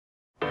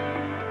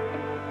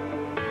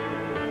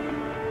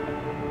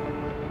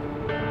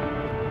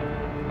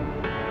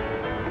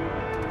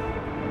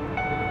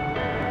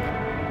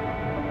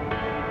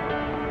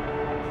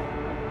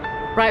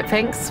Right,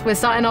 Pinks, we're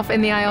starting off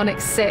in the IONIQ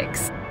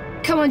 6.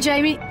 Come on,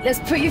 Jamie, let's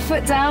put your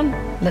foot down.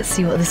 Let's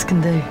see what this can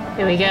do.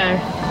 Here we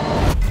go.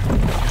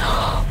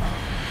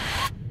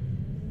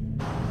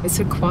 It's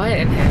so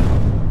quiet in here.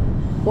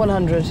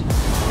 100.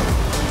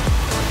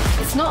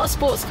 It's not a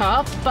sports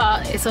car,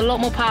 but it's a lot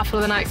more powerful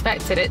than I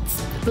expected.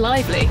 It's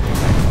lively.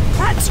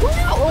 That's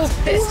wow!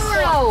 It's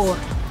Wow!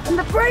 And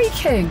the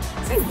braking.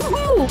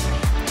 Ooh.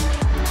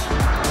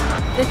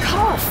 The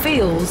car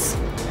feels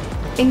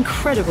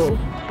incredible.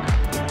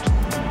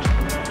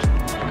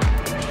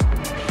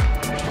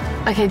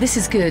 Okay, this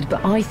is good,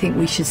 but I think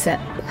we should set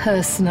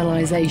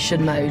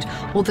personalisation mode,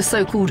 or the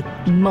so-called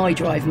My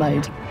Drive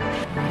mode.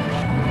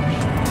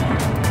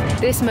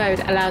 This mode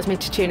allows me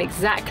to tune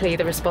exactly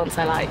the response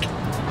I like.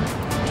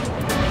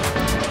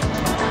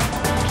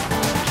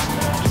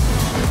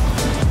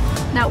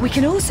 Now, we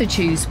can also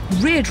choose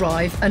rear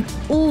drive and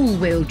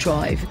all-wheel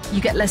drive. You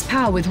get less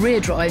power with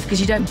rear drive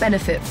because you don't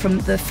benefit from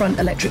the front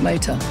electric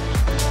motor.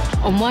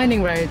 On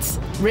winding roads,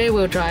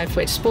 rear-wheel drive,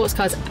 which sports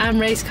cars and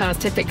race cars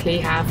typically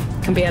have,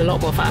 can be a lot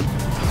more fun.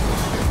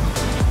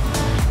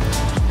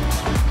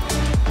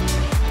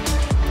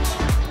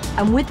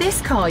 And with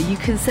this car, you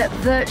can set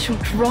virtual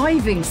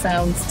driving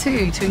sounds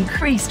too to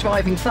increase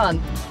driving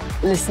fun.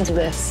 Listen to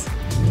this.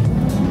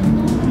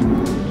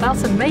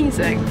 That's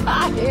amazing.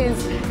 That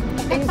is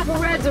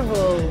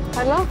incredible.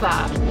 I love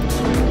that.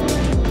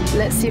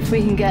 Let's see if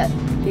we can get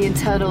the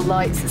internal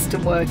light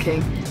system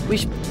working,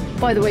 which,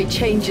 by the way,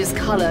 changes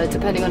colour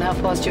depending on how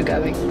fast you're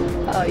going.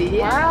 Oh,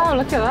 yeah. Wow,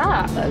 look at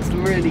that. That's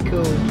really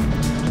cool.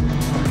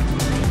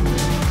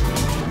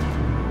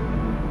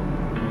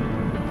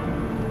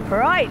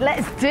 Right,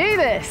 let's do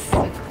this.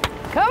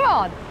 Come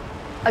on.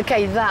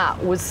 Okay,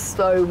 that was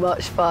so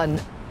much fun.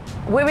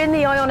 We're in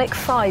the IONIQ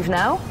 5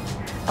 now,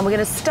 and we're going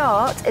to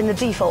start in the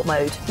default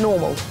mode,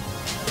 normal.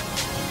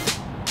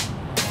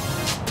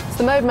 It's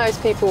the mode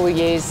most people will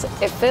use.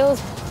 It feels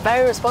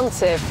very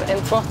responsive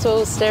in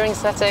throttles, steering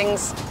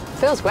settings.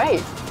 Feels great.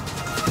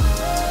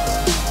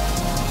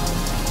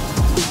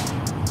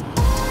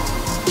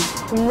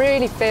 You can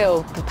really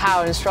feel the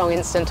power and strong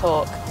instant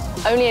torque.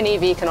 Only an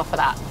EV can offer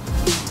that.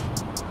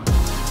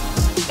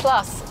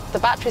 Plus, the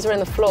batteries are in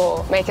the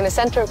floor, making the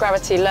centre of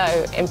gravity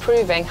low,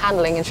 improving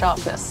handling and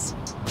sharpness.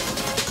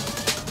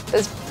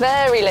 There's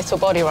very little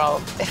body roll.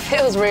 It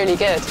feels really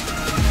good.